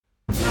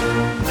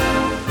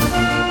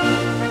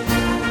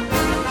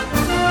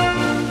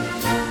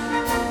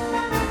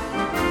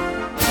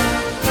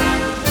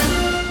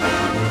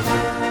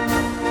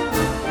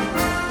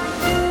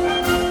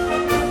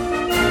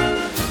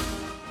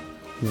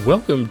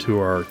Welcome to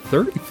our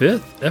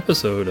 35th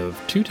episode of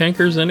Two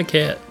Tankers and a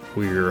Cat.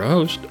 We're your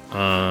host.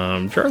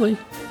 I'm Charlie.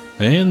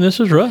 And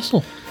this is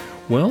Russell.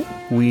 Well,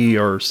 we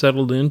are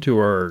settled into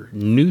our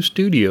new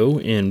studio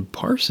in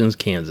Parsons,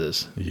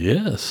 Kansas.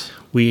 Yes.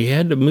 We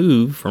had to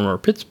move from our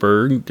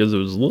Pittsburgh because it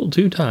was a little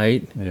too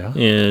tight. Yeah.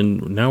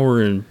 And now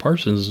we're in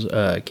Parsons,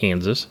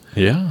 Kansas.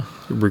 Yeah.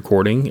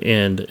 Recording,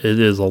 and it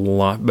is a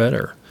lot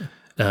better.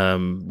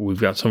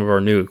 We've got some of our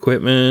new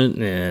equipment,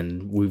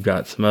 and we've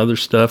got some other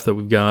stuff that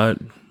we've got.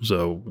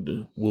 So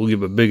we'll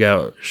give a big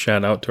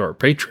shout out to our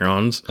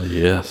Patreons.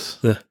 Yes.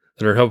 That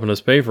are helping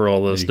us pay for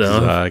all this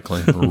stuff.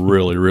 Exactly.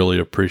 Really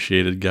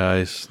appreciated,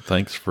 guys.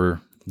 Thanks for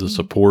the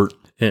support.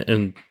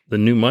 And the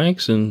new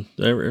mics, and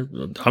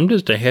I'm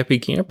just a happy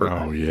camper.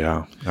 Oh,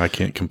 yeah. I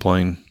can't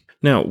complain.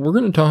 Now, we're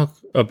going to talk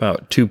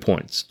about 2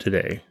 points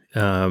today.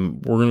 We're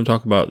going to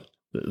talk about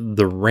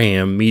the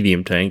Ram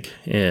medium tank,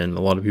 and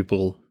a lot of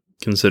people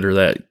consider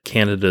that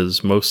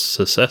Canada's most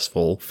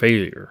successful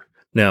failure.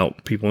 Now,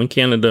 people in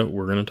Canada,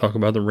 we're going to talk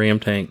about the Ram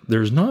tank.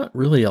 There's not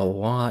really a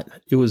lot.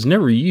 It was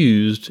never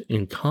used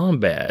in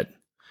combat.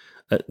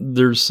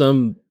 There's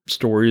some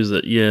stories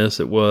that,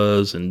 yes, it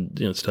was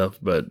and stuff,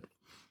 but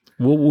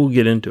we'll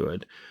get into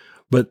it.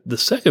 But the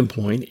second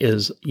point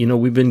is,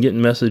 we've been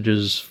getting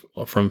messages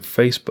from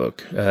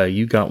Facebook.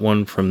 You got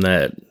one from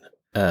that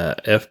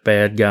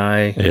F-Bad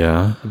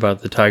guy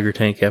about the Tiger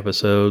Tank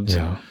episodes.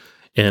 Yeah.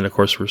 And, of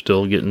course, we're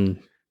still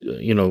getting,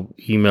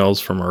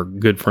 emails from our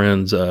good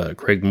friends,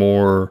 Craig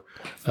Moore,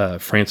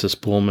 Francis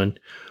Pullman.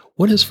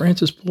 What is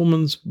Francis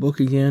Pullman's book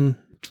again?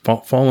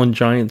 Fallen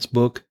Giants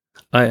book.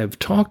 I have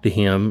talked to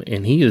him,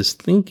 and he is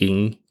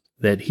thinking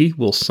that he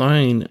will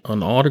sign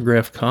an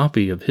autographed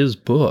copy of his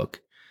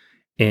book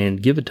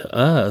and give it to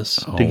us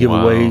to give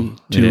away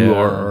to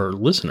our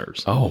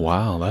listeners. Oh,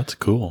 wow. That's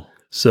cool.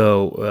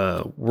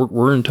 So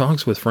we're in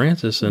talks with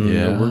Francis, and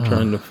we're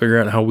trying to figure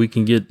out how we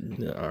can get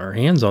our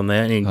hands on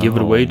that and give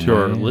it away to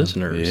our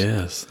listeners.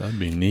 Yes, that'd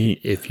be neat.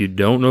 If you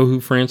don't know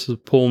who Francis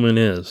Pullman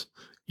is,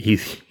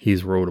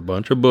 he's wrote a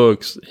bunch of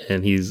books,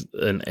 and he's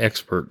an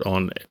expert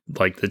on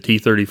like the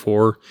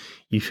T-34.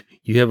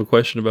 You have a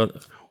question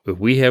about. If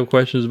we have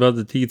questions about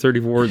the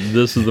T-34,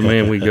 this is the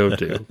man we go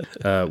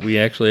to. We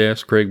actually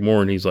asked Craig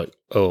Moore, and he's like,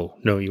 oh,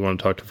 no, you want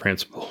to talk to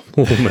Francis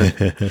Pullman.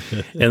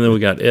 And then we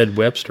got Ed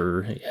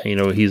Webster.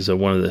 He's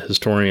one of the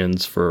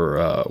historians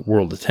for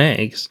World of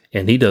Tanks,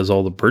 and he does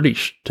all the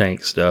British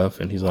tank stuff.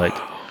 And he's like,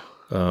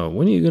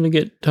 when are you going to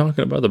get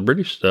talking about the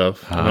British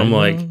stuff? And I'm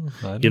like,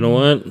 you know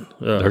what?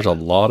 There's a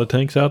lot of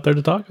tanks out there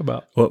to talk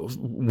about. Well,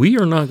 we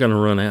are not going to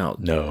run out.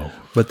 No.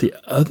 But the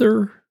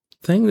other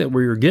thing that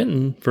we're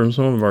getting from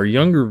some of our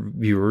younger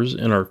viewers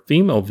and our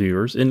female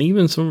viewers, and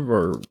even some of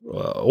our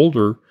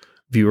older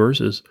viewers,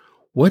 is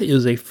what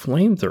is a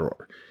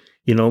flamethrower?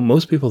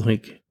 Most people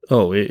think,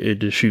 oh, it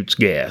just shoots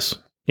gas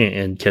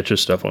and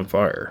catches stuff on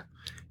fire.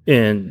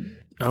 And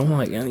I'm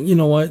like, you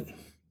know what?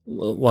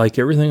 Like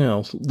everything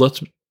else,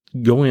 let's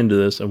go into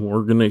this, and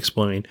we're going to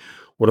explain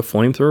what a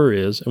flamethrower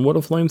is and what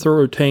a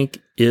flamethrower tank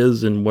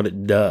is and what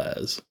it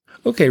does.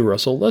 Okay,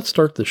 Russell, let's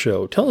start the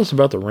show. Tell us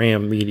about the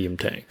Ram medium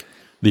tank.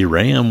 The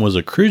Ram was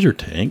a cruiser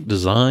tank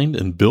designed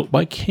and built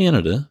by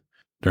Canada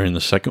during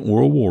the Second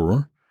World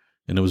War,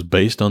 and it was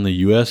based on the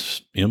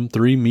U.S.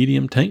 M3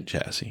 medium tank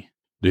chassis.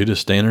 Due to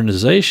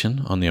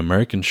standardization on the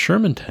American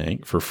Sherman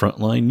tank for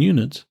frontline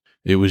units,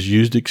 it was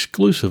used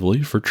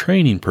exclusively for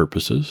training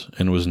purposes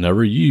and was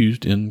never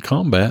used in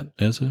combat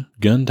as a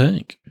gun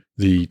tank.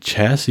 The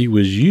chassis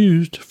was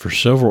used for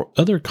several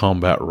other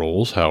combat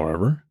roles,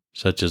 however,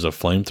 such as a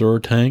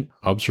flamethrower tank,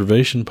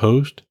 observation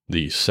post,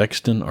 the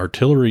Sexton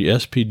artillery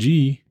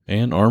SPG,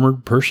 and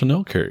armored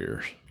personnel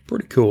carriers.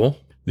 Pretty cool.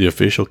 The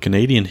official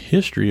Canadian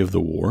history of the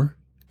war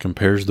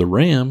compares the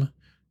Ram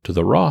to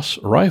the Ross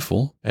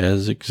rifle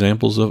as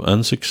examples of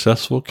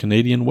unsuccessful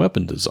Canadian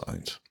weapon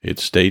designs. It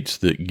states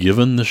that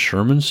given the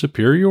Sherman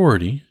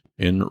superiority,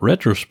 in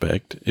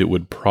retrospect, it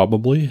would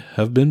probably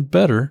have been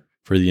better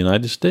for the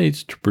United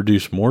States to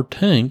produce more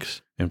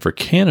tanks and for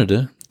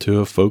Canada to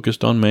have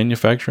focused on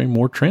manufacturing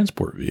more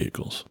transport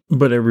vehicles.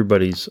 But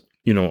everybody's,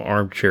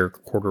 armchair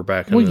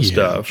quarterbacking and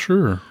stuff.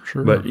 Sure.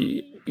 But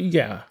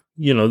yeah,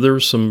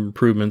 there's some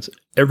improvements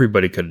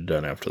everybody could have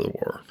done after the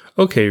war.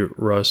 Okay,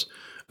 Russ,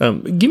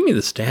 give me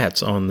the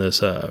stats on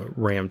this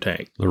Ram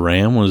tank. The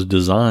Ram was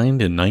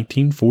designed in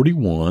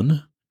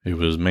 1941. It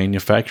was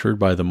manufactured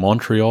by the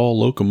Montreal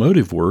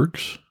Locomotive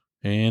Works,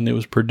 and it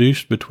was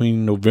produced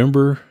between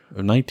November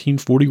of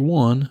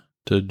 1941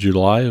 to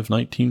July of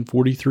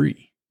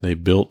 1943. They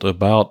built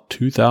about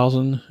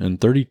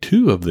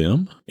 2,032 of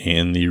them,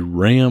 and the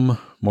Ram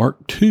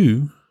Mark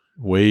II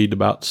weighed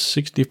about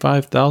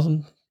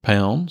 65,000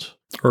 pounds.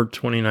 Or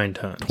 29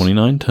 tons.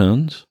 29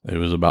 tons. It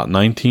was about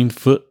 19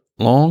 foot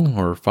long,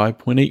 or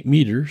 5.8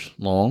 meters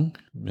long.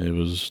 It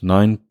was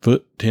 9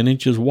 foot 10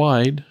 inches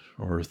wide,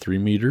 or 3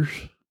 meters.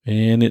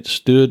 And it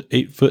stood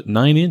 8 foot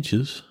 9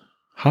 inches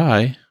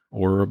high,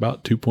 or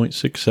about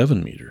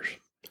 2.67 meters.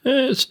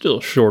 It's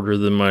still shorter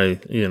than my,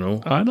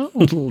 I know.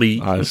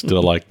 Lee. I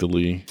still like the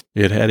Lee.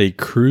 It had a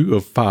crew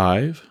of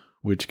 5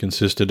 which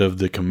consisted of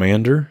the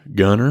commander,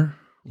 gunner,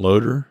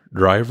 loader,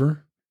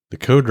 driver, the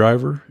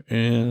co-driver,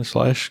 and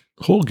 /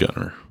 hull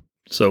gunner.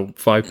 So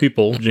 5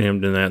 people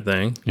jammed in that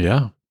thing.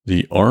 Yeah.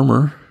 The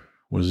armor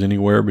was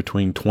anywhere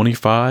between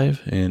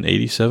 25 and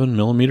 87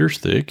 millimeters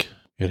thick.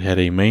 It had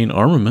a main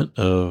armament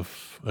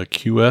of a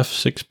QF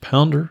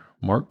 6-pounder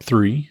Mark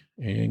III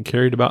and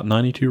carried about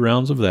 92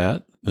 rounds of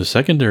that. The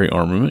secondary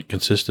armament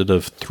consisted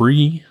of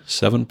 3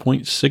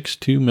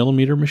 7.62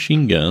 millimeter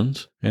machine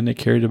guns, and they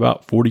carried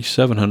about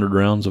 4,700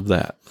 rounds of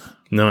that.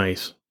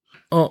 Nice.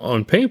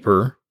 On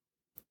paper,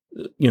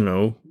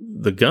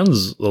 the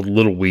gun's a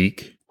little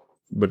weak,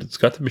 but it's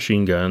got the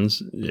machine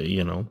guns,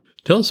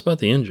 Tell us about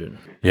the engine.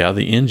 Yeah,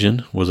 the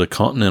engine was a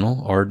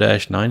Continental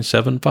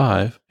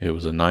R-975. It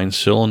was a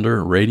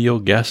 9-cylinder radial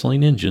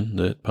gasoline engine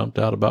that pumped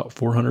out about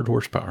 400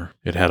 horsepower.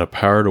 It had a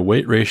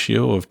power-to-weight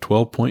ratio of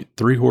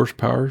 12.3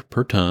 horsepower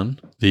per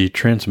ton. The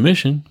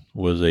transmission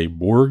was a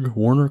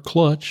Borg-Warner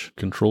clutch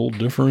controlled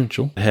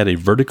differential. It had a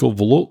vertical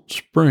volute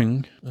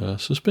spring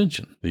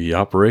suspension. The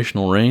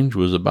operational range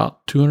was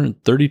about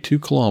 232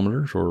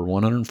 kilometers or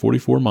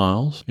 144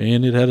 miles,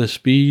 and it had a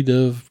speed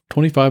of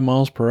 25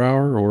 miles per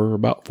hour or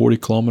about 40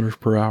 kilometers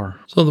per hour.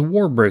 So the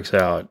war breaks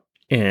out,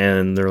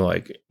 and they're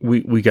like,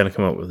 we got to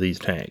come up with these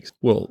tanks.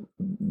 Well,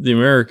 the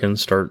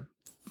Americans start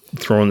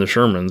throwing the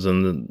Shermans,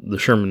 and the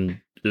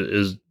Sherman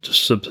is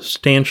just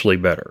substantially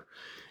better.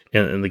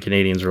 And the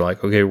Canadians are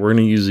like, okay, we're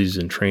going to use these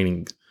in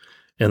training.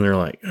 And they're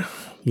like,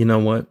 you know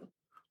what?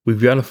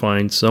 We've got to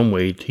find some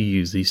way to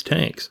use these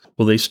tanks.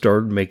 Well, they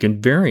started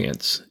making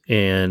variants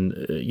and,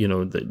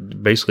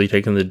 basically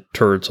taking the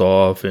turrets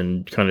off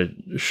and kind of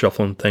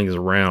shuffling things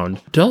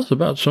around. Tell us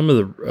about some of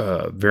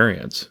the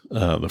variants.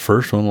 The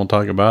first one we'll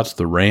talk about is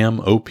the Ram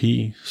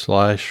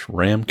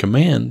OP/Ram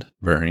Command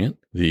variant.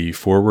 The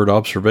Forward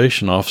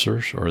Observation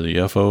Officers, or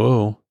the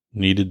FOO,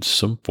 needed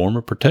some form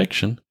of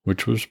protection,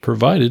 which was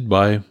provided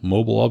by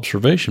mobile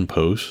observation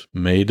posts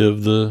made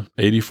of the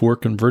 84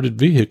 converted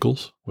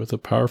vehicles with a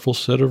powerful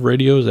set of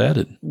radios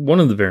added. One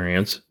of the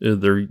variants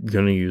they're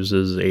going to use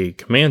is a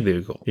command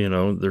vehicle.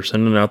 They're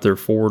sending out their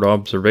forward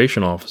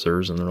observation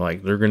officers, and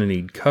they're going to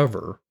need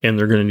cover, and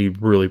they're going to need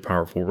really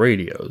powerful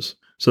radios.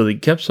 So they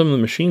kept some of the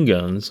machine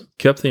guns,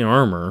 kept the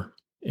armor,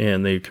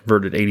 and they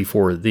converted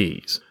 84 of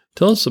these.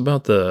 Tell us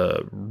about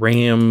the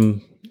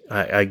Ram,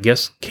 I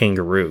guess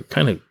Kangaroo.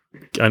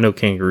 I know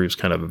Kangaroo is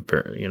kind of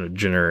a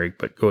generic,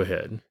 but go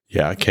ahead.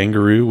 Yeah,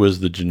 Kangaroo was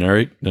the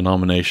generic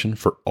denomination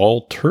for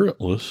all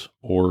turretless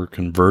or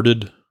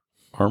converted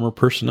armor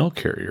personnel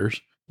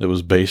carriers that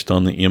was based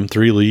on the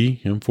M3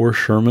 Lee, M4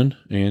 Sherman,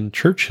 and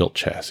Churchill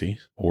chassis,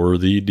 or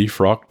the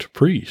defrocked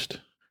Priest.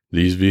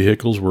 These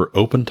vehicles were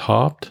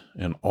open-topped,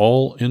 and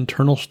all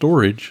internal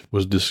storage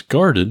was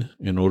discarded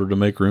in order to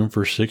make room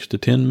for 6 to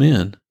 10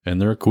 men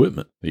and their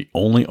equipment. The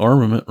only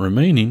armament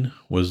remaining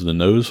was the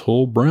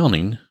nose-hole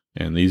Browning,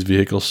 and these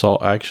vehicles saw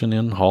action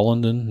in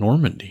Holland and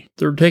Normandy.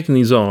 They're taking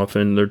these off,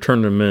 and they're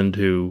turning them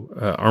into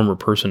armor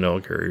personnel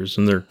carriers,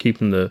 and they're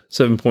keeping the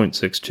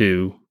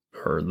 7.62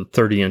 or the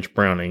 30-inch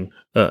Browning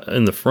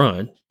in the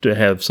front to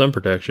have some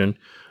protection,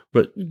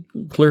 but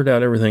cleared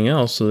out everything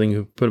else so they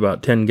can put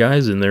about 10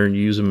 guys in there and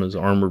use them as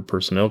armored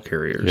personnel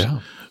carriers. Yeah.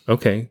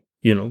 Okay,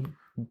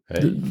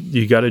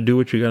 you got to do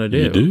what you got to do.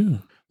 You do.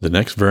 The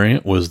next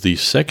variant was the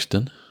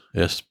Sexton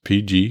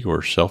SPG,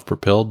 or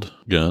self-propelled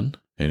gun,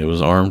 and it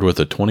was armed with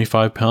a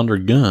 25-pounder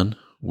gun,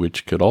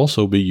 which could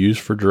also be used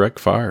for direct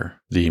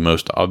fire. The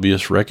most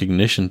obvious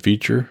recognition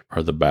feature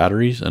are the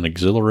batteries and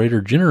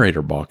accelerator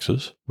generator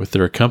boxes with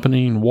their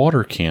accompanying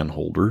water can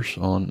holders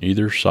on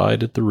either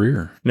side at the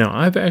rear. Now,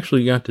 I've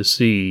actually got to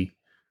see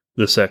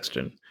the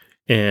Sexton,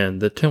 and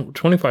the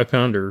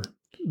 25-pounder,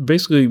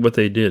 basically what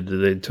they did,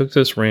 they took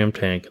this Ram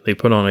tank, they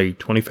put on a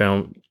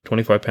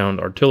 25-pound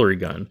artillery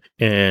gun,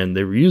 and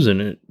they were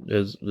using it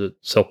as a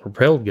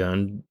self-propelled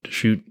gun to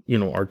shoot,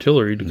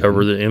 artillery to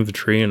cover the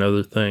infantry and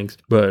other things.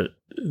 But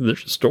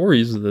there's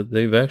stories that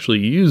they've actually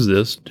used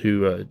this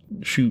to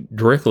shoot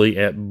directly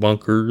at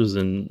bunkers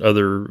and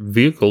other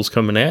vehicles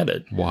coming at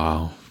it.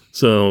 Wow.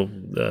 So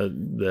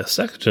the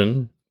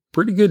Sexton,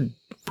 pretty good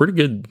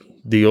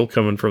deal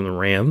coming from the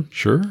Ram.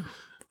 Sure.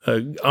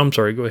 I'm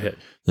sorry, go ahead.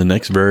 The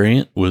next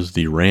variant was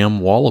the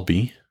Ram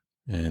Wallaby,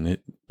 and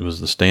it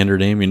was the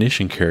standard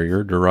ammunition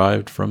carrier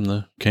derived from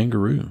the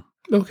Kangaroo.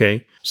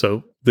 Okay,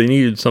 so they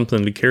needed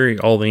something to carry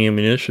all the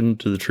ammunition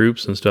to the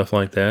troops and stuff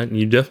like that, and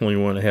you definitely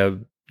want to have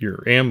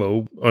your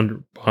ammo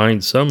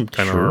behind some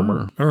kind of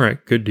armor. All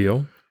right, good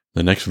deal.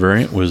 The next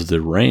variant was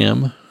the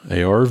Ram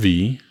ARV,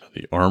 the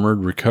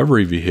armored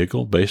recovery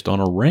vehicle based on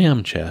a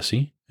Ram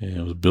chassis, and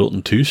it was built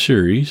in 2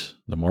 series,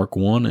 the Mark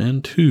I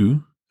and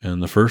II.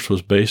 And the first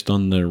was based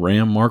on the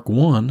Ram Mark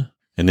I,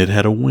 and it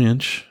had a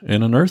winch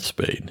and an earth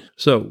spade.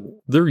 So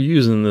they're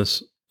using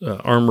this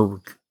armor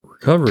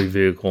recovery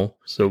vehicle.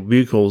 So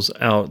vehicles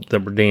out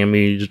that were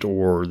damaged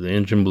or the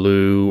engine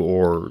blew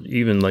or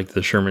even like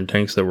the Sherman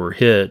tanks that were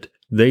hit,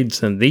 they'd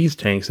send these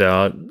tanks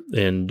out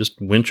and just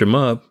winch them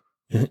up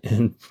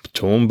and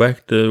tow them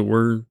back to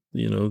where,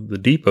 the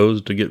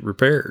depots to get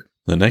repaired.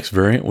 The next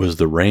variant was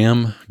the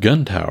Ram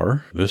gun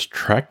tower. This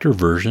tractor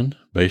version,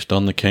 based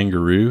on the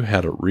Kangaroo,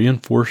 had a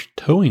reinforced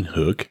towing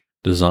hook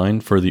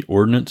designed for the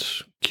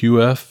Ordnance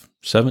QF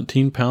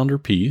 17-pounder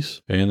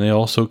piece, and they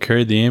also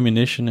carried the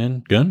ammunition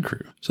and gun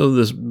crew. So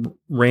this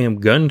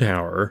Ram gun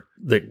tower,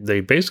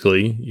 they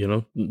basically,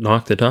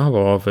 knocked the top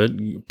off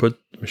it, put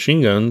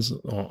machine guns,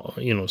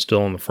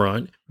 still on the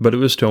front, but it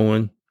was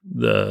towing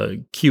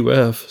the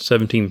QF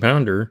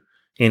 17-pounder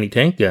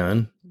anti-tank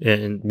gun,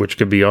 and which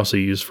could be also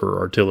used for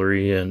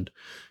artillery and,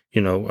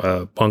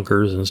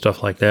 bunkers and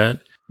stuff like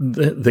that.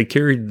 They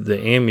carried the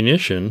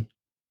ammunition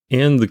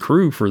and the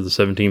crew for the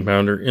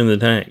 17-pounder in the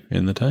tank.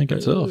 In the tank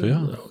itself,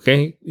 yeah.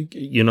 Okay.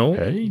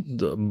 Hey,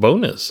 the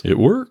bonus. It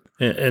worked.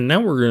 And now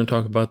we're going to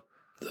talk about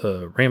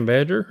the Ram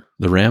Badger.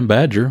 The Ram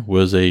Badger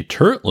was a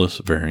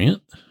turretless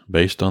variant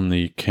based on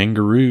the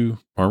Kangaroo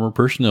armor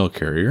personnel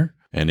carrier,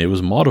 and it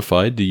was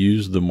modified to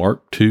use the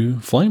Mark II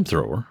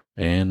flamethrower,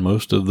 and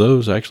most of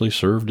those actually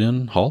served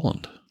in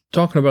Holland.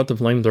 Talking about the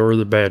flamethrower,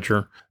 the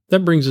Badger,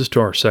 that brings us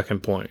to our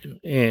second point.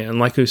 And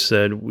like I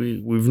said,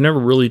 we've never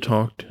really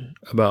talked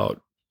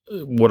about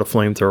what a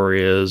flamethrower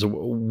is,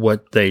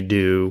 what they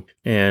do,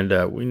 and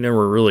we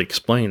never really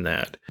explained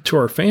that. To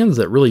our fans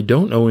that really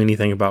don't know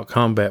anything about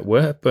combat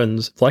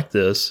weapons like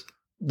this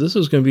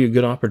is going to be a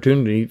good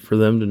opportunity for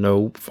them to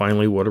know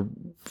finally what a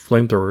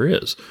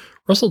flamethrower is.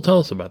 Russell, tell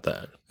us about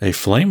that. A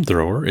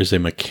flamethrower is a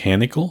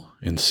mechanical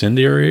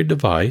incendiary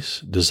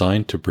device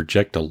designed to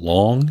project a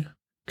long,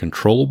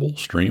 controllable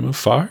stream of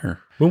fire.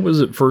 When was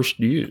it first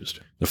used?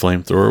 The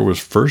flamethrower was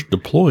first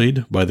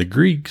deployed by the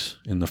Greeks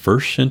in the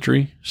 1st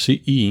century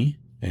CE,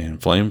 and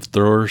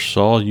flamethrowers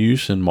saw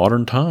use in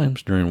modern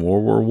times during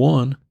World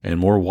War I and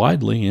more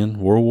widely in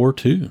World War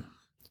II.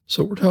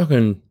 So we're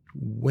talking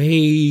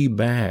way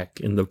back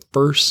in the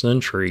 1st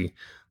century.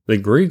 The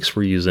Greeks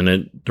were using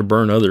it to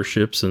burn other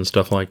ships and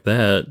stuff like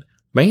that.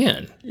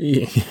 Man,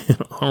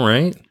 all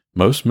right.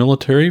 Most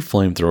military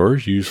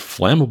flamethrowers use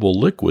flammable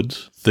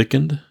liquids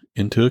thickened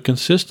into a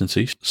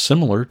consistency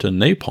similar to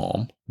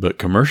napalm, but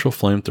commercial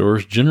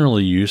flamethrowers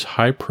generally use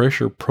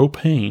high-pressure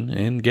propane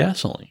and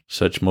gasoline.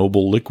 Such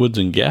mobile liquids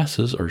and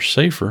gases are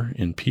safer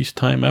in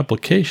peacetime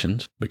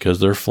applications because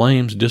their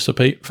flames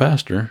dissipate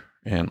faster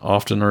and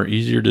often are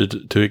easier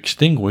to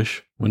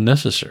extinguish when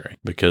necessary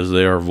because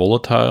they are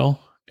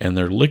volatile and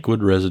their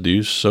liquid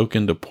residues soak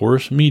into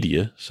porous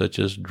media such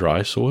as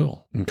dry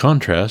soil. In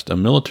contrast, a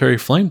military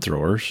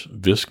flamethrower's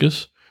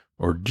viscous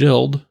or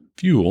gelled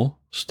fuel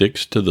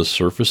sticks to the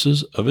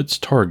surfaces of its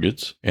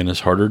targets and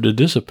is harder to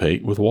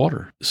dissipate with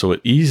water, so it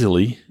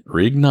easily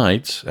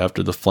reignites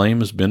after the flame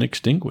has been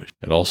extinguished.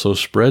 It also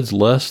spreads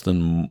less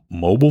than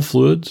mobile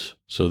fluids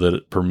so that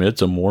it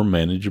permits a more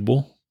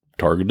manageable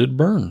targeted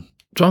burn.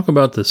 Talk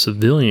about the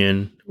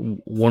civilian.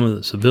 One of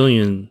the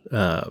civilian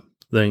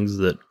things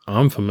that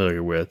I'm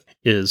familiar with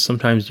is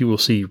sometimes you will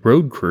see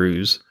road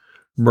crews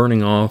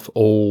burning off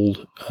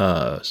old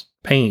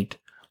paint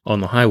on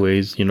the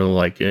highways,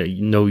 like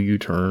no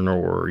U-turn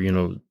or,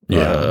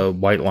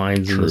 white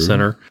lines in the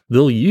center.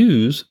 They'll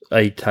use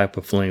a type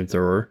of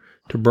flamethrower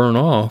to burn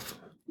off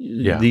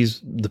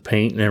the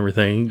paint and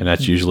everything. And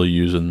that's usually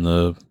using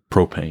the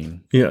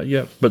propane.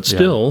 Yeah. But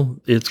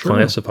still, it's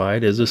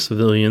classified as a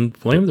civilian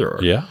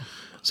flamethrower. Yeah.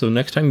 So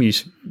next time you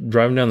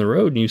driving down the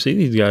road and you see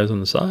these guys on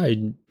the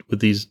side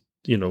with these,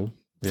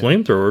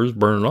 flamethrowers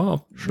burning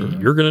off,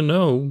 you're going to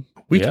know.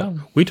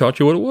 We taught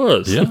you what it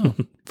was. Yeah.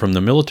 From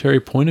the military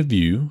point of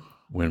view,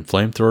 when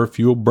flamethrower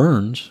fuel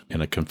burns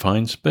in a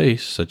confined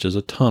space, such as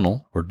a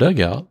tunnel or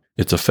dugout,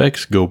 its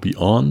effects go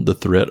beyond the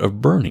threat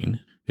of burning.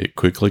 It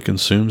quickly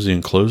consumes the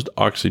enclosed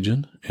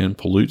oxygen and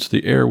pollutes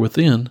the air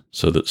within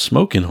so that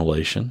smoke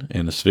inhalation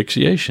and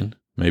asphyxiation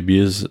may be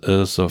as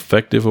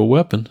effective a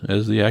weapon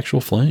as the actual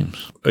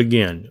flames.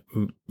 Again,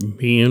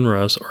 me and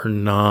Russ are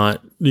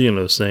not,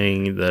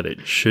 saying that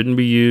it shouldn't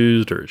be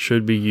used or it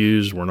should be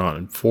used. We're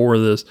not for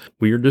this.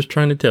 We are just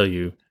trying to tell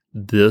you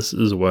this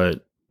is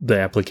what the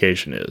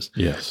application is.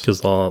 Yes.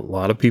 Because a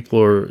lot of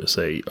people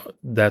say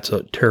that's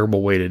a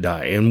terrible way to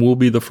die. And we'll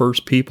be the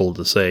first people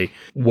to say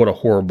what a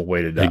horrible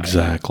way to die.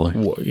 Exactly.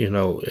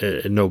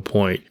 At no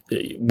point.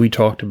 We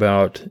talked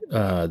about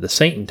the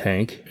Satan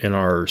tank in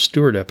our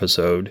Stewart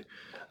episode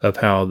of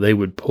how they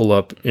would pull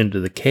up into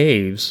the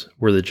caves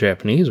where the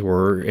Japanese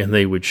were and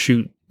they would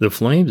shoot the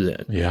flames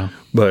in. Yeah.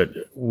 But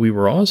we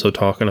were also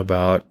talking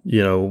about,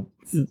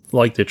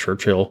 like the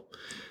Churchill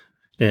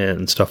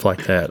and stuff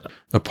like that.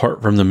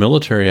 Apart from the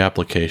military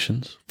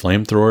applications,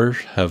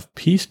 flamethrowers have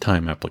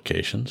peacetime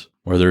applications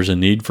where there's a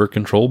need for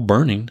controlled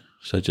burning,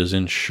 such as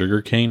in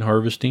sugarcane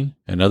harvesting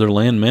and other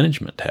land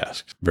management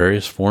tasks.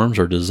 Various forms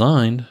are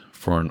designed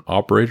for an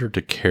operator to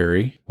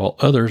carry, while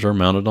others are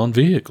mounted on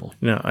vehicles.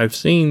 Now, I've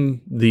seen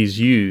these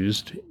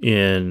used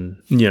in,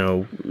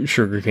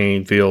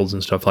 sugarcane fields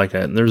and stuff like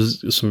that. And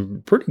there's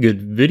some pretty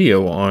good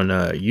video on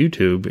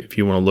YouTube if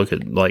you want to look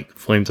at like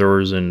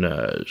flamethrowers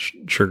and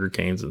sugar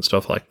canes and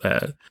stuff like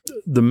that.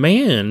 The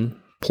man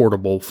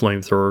portable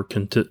flamethrower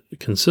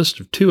consists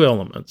of two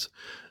elements,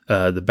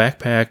 the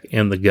backpack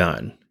and the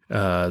gun.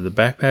 The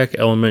backpack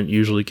element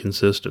usually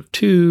consists of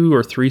 2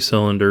 or 3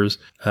 cylinders.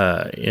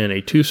 In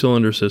a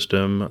 2-cylinder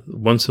system,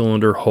 one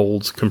cylinder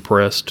holds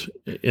compressed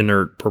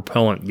inert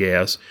propellant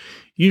gas,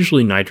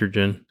 usually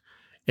nitrogen,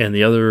 and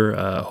the other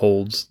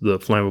holds the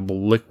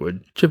flammable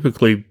liquid,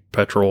 typically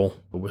petrol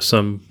with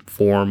some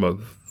form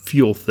of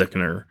fuel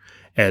thickener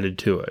added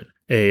to it.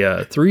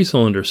 A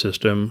 3-cylinder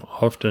system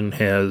often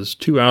has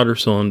 2 outer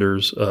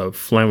cylinders of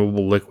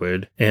flammable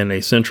liquid and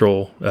a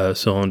central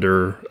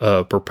cylinder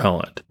of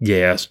propellant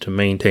gas to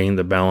maintain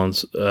the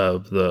balance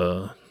of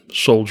the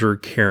soldier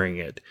carrying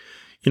it.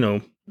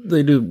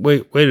 They do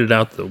weighted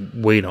out the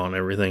weight on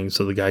everything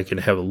so the guy can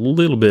have a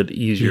little bit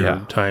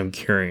easier time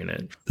carrying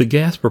it. The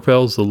gas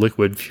propels the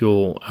liquid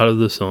fuel out of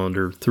the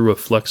cylinder through a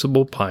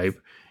flexible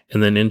pipe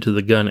and then into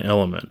the gun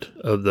element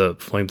of the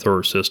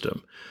flamethrower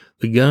system.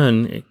 The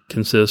gun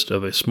consists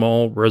of a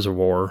small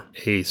reservoir,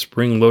 a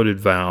spring-loaded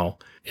valve,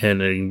 and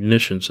an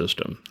ignition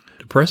system.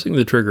 Depressing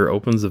the trigger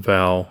opens the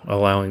valve,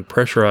 allowing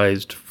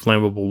pressurized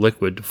flammable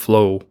liquid to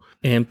flow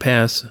and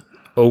pass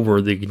over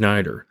the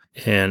igniter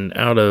and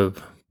out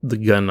of the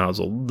gun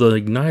nozzle. The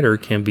igniter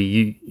can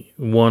be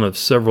one of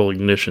several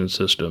ignition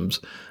systems.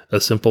 A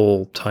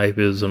simple type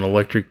is an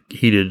electric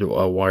heated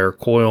wire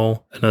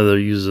coil. Another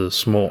uses a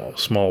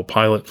small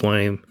pilot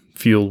flame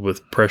fueled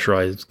with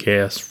pressurized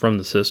gas from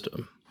the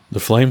system. The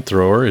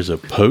flamethrower is a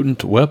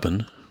potent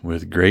weapon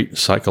with great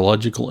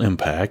psychological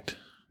impact,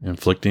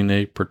 inflicting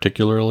a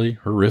particularly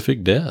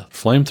horrific death.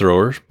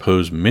 Flamethrowers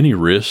pose many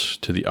risks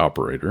to the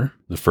operator.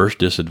 The first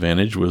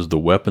disadvantage was the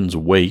weapon's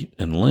weight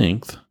and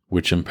length,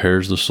 which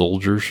impairs the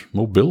soldier's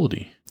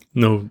mobility.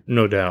 No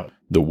doubt.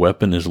 The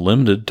weapon is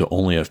limited to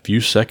only a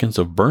few seconds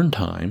of burn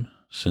time,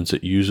 since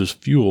it uses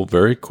fuel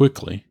very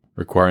quickly,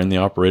 requiring the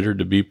operator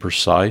to be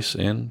precise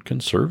and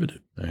conservative.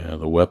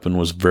 The weapon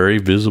was very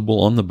visible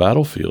on the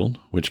battlefield,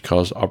 which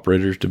caused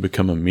operators to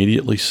become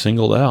immediately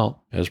singled out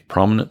as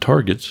prominent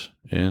targets,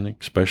 and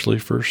especially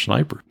for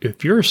snipers.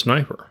 If you're a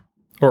sniper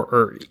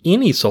or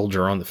any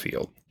soldier on the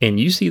field, and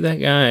you see that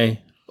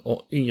guy,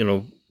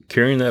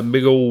 carrying that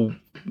big old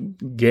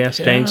gas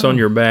tanks on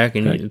your back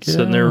and you're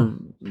sitting there,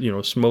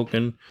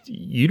 smoking,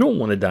 you don't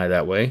want to die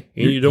that way.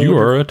 And you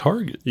are a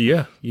target.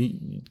 Yeah.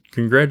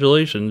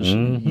 Congratulations.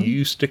 Mm-hmm.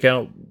 You stick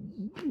out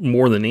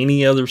more than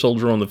any other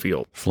soldier on the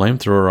field.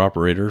 Flamethrower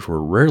operators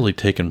were rarely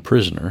taken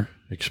prisoner,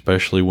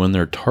 especially when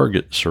their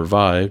target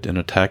survived and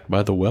attacked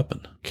by the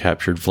weapon.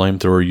 Captured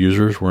flamethrower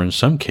users were in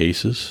some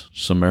cases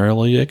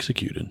summarily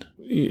executed.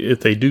 If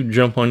they do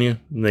jump on you,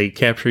 they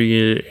capture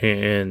you,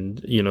 and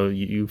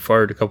you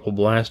fired a couple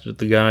blasts at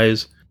the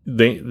guys,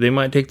 they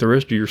might take the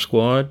rest of your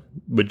squad,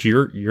 but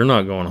you're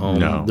not going home.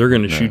 No, they're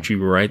going to shoot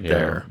you right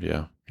there.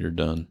 Yeah, you're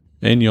done.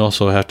 And you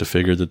also have to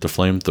figure that the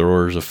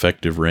flamethrower's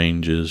effective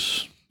range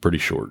is pretty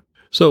short.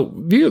 So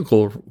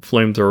vehicle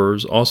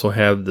flamethrowers also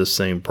have the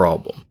same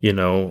problem,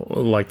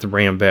 like the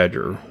Ram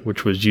Badger,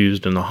 which was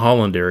used in the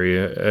Holland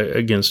area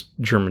against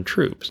German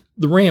troops.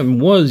 The Ram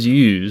was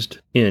used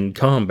in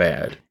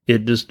combat.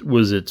 It just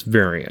was its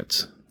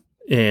variants.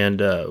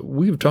 And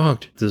we've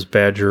talked this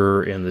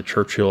Badger and the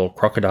Churchill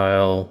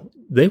Crocodile.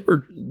 They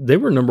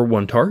were number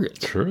one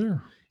targets.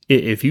 Sure.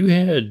 If you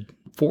had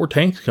 4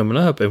 tanks coming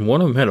up and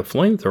one of them had a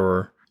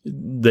flamethrower,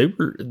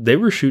 they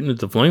were shooting at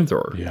the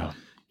flamethrower. Yeah.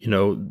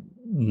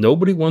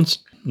 Nobody wants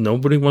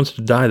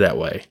to die that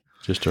way.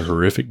 Just a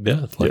horrific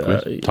death,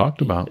 like we talked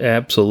about.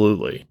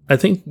 Absolutely. I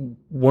think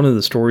one of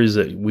the stories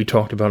that we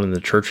talked about in the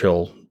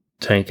Churchill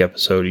tank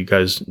episode, you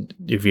guys,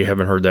 if you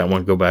haven't heard that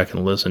one, go back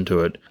and listen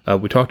to it.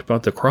 We talked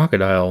about the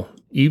Crocodile.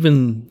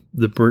 Even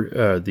the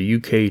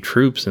UK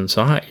troops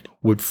inside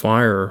would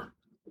fire,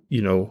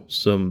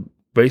 some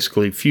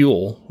basically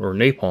fuel or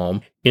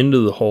napalm into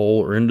the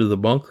hole or into the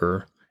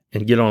bunker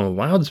and get on a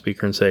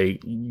loudspeaker and say,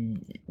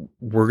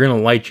 we're going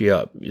to light you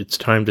up. It's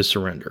time to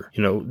surrender.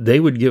 They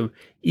would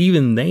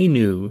even they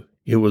knew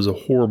it was a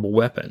horrible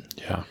weapon.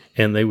 Yeah.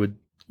 And they would,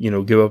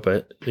 give up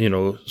a,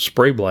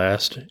 spray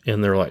blast,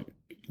 and they're like,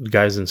 the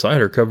guys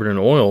inside are covered in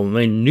oil, and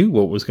they knew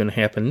what was going to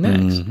happen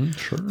next. Mm-hmm,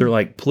 sure. They're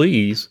like,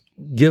 please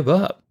give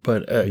up.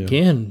 But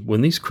again,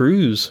 when these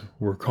crews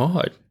were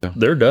caught,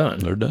 they're done.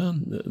 They're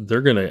done.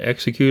 They're going to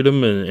execute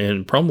them,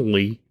 and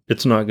probably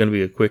it's not going to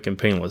be a quick and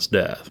painless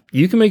death.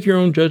 You can make your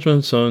own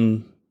judgments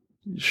on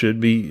should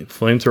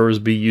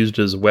flamethrowers be used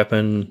as a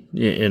weapon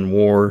in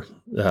war.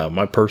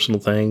 My personal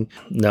thing,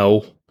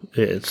 no,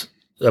 it's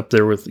up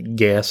there with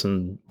gas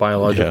and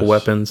biological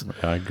weapons.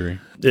 I agree.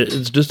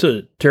 It's just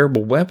a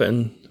terrible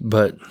weapon,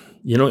 but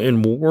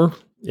in war,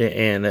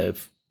 and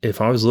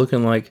if I was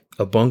looking like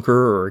a bunker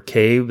or a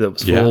cave that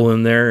was full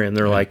in there, and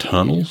they're like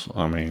tunnels,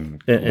 I mean,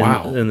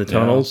 wow, in the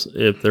tunnels,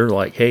 if they're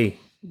like, hey,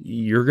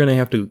 you're going to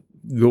have to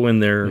go in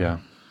there. Yeah.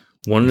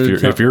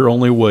 If your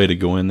only way to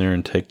go in there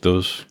and take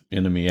those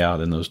enemy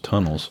out in those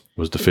tunnels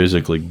was to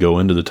physically go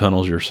into the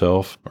tunnels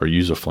yourself or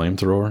use a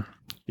flamethrower,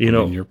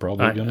 you're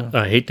probably gonna.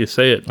 I hate to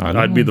say it.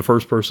 I'd be the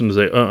first person to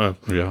say,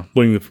 Yeah.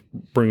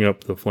 Bring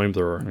up the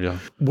flamethrower. Yeah.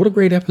 What a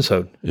great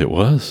episode. It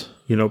was.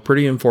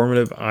 Pretty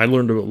informative. I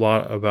learned a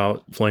lot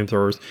about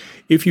flamethrowers.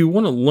 If you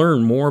want to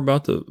learn more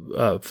about the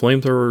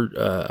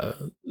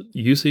flamethrower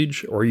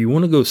usage, or you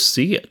want to go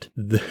see it,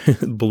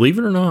 believe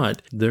it or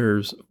not,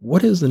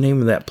 what is the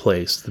name of that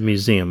place, the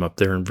museum up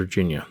there in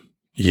Virginia?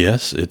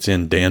 Yes, it's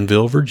in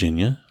Danville,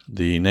 Virginia.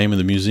 The name of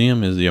the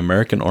museum is the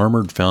American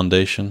Armored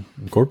Foundation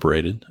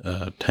Incorporated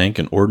Tank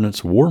and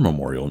Ordnance War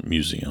Memorial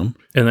Museum.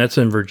 And that's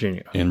in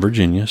Virginia. In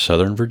Virginia,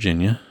 Southern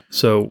Virginia.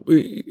 So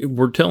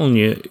we're telling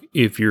you,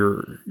 if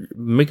you're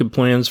making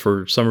plans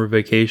for summer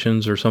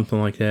vacations or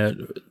something like that,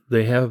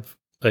 they have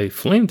a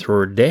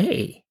flamethrower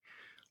day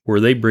where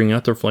they bring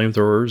out their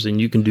flamethrowers and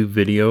you can do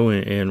video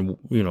and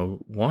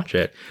watch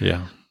it.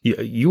 Yeah.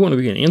 You want to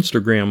be an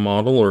Instagram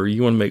model, or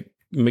you want to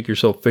make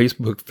yourself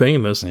Facebook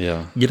famous,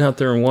 get out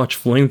there and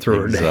watch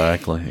Flamethrower Day.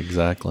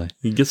 Exactly.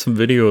 You get some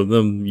video of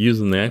them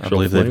using the actual flamethrower. I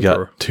believe they've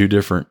got 2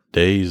 different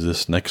days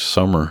this next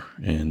summer,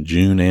 in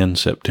June and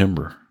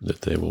September,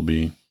 that they will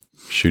be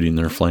shooting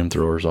their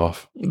flamethrowers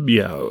off.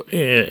 Yeah,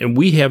 and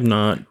we have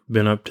not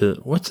been up to,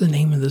 what's the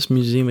name of this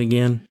museum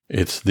again?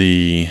 It's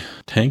the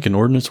Tank and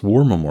Ordnance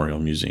War Memorial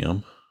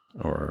Museum,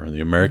 or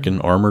the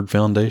American Armored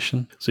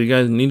Foundation. So you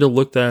guys need to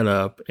look that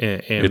up.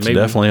 And it's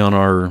definitely on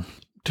our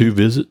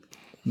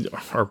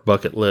our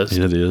bucket list.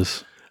 It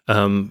is.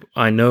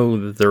 I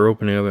know that they're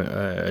opening up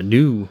a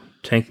new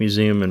tank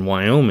museum in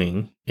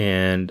Wyoming,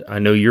 and I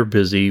know you're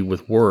busy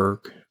with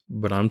work,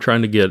 but I'm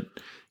trying to get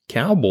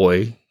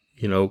Cowboy,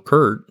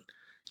 Kurt,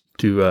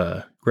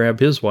 to grab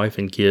his wife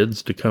and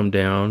kids to come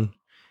down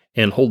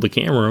and hold the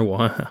camera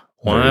while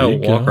I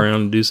walk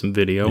around and do some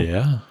video.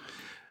 Yeah.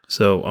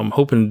 So I'm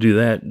hoping to do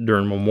that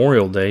during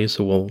Memorial Day,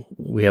 so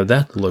we have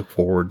that to look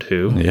forward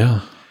to.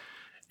 Yeah.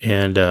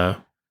 And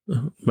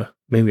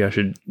maybe I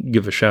should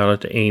give a shout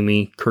out to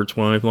Amy, Kurt's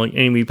wife. Like,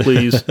 Amy,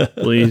 please,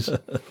 please,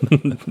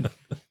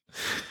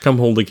 come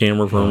hold the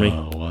camera for me.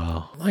 Oh,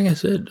 wow. Like I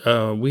said,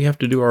 we have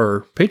to do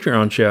our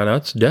Patreon shout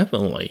outs,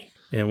 definitely.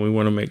 And we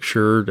want to make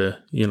sure to,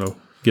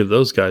 give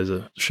those guys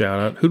a shout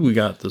out. Who do we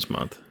got this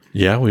month?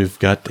 Yeah, we've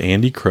got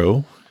Andy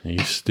Crow.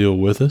 He's still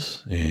with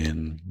us.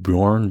 And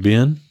Bjorn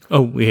Ben.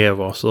 Oh, we have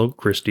also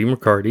Christy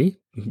McCarty.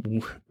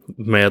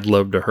 Mad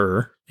love to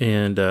her.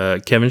 And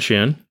Kevin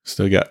Shin.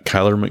 Still got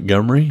Kyler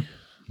Montgomery,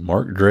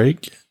 Mark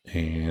Drake,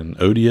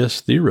 and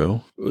ODS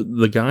Thero.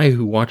 The guy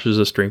who watches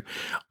us stream.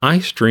 I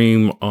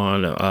stream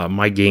on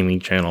my gaming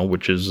channel,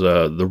 which is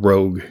the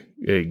Rogue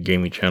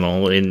gaming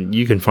channel. And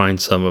you can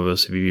find some of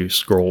us if you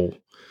scroll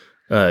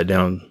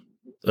down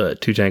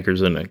Two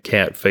Tankers and a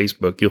Cat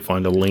Facebook. You'll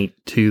find a link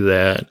to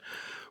that.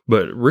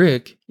 But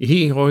Rick,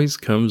 he always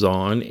comes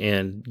on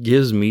and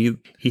gives me,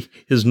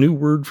 his new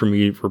word for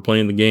me for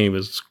playing the game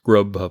is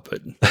scrub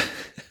puppet.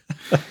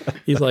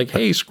 He's like,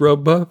 hey,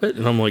 scrub puppet.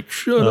 And I'm like,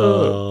 shut up.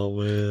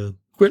 Oh, man.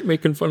 Quit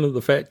making fun of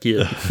the fat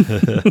kid.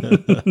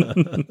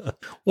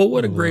 Well,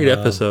 what a great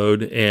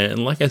episode.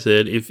 And like I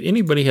said, if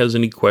anybody has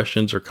any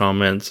questions or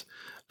comments,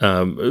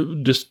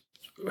 just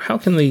how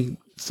can they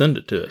send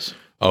it to us?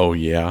 Oh,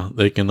 yeah.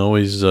 They can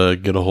always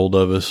get a hold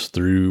of us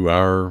through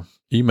our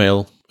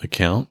email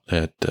account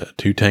at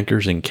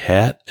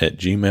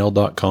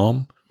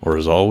twotankersandcat@gmail.com. Or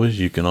as always,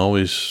 you can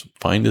always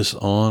find us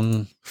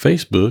on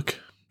Facebook.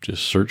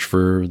 Just search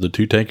for the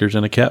Two Tankers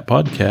and a Cat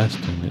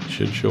podcast, and it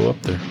should show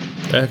up there.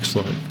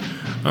 Excellent.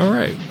 All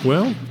right.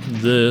 Well,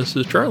 this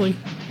is Charlie.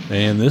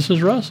 And this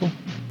is Russell.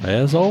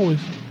 As always,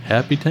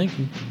 happy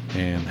tanking,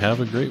 and have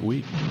a great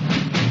week.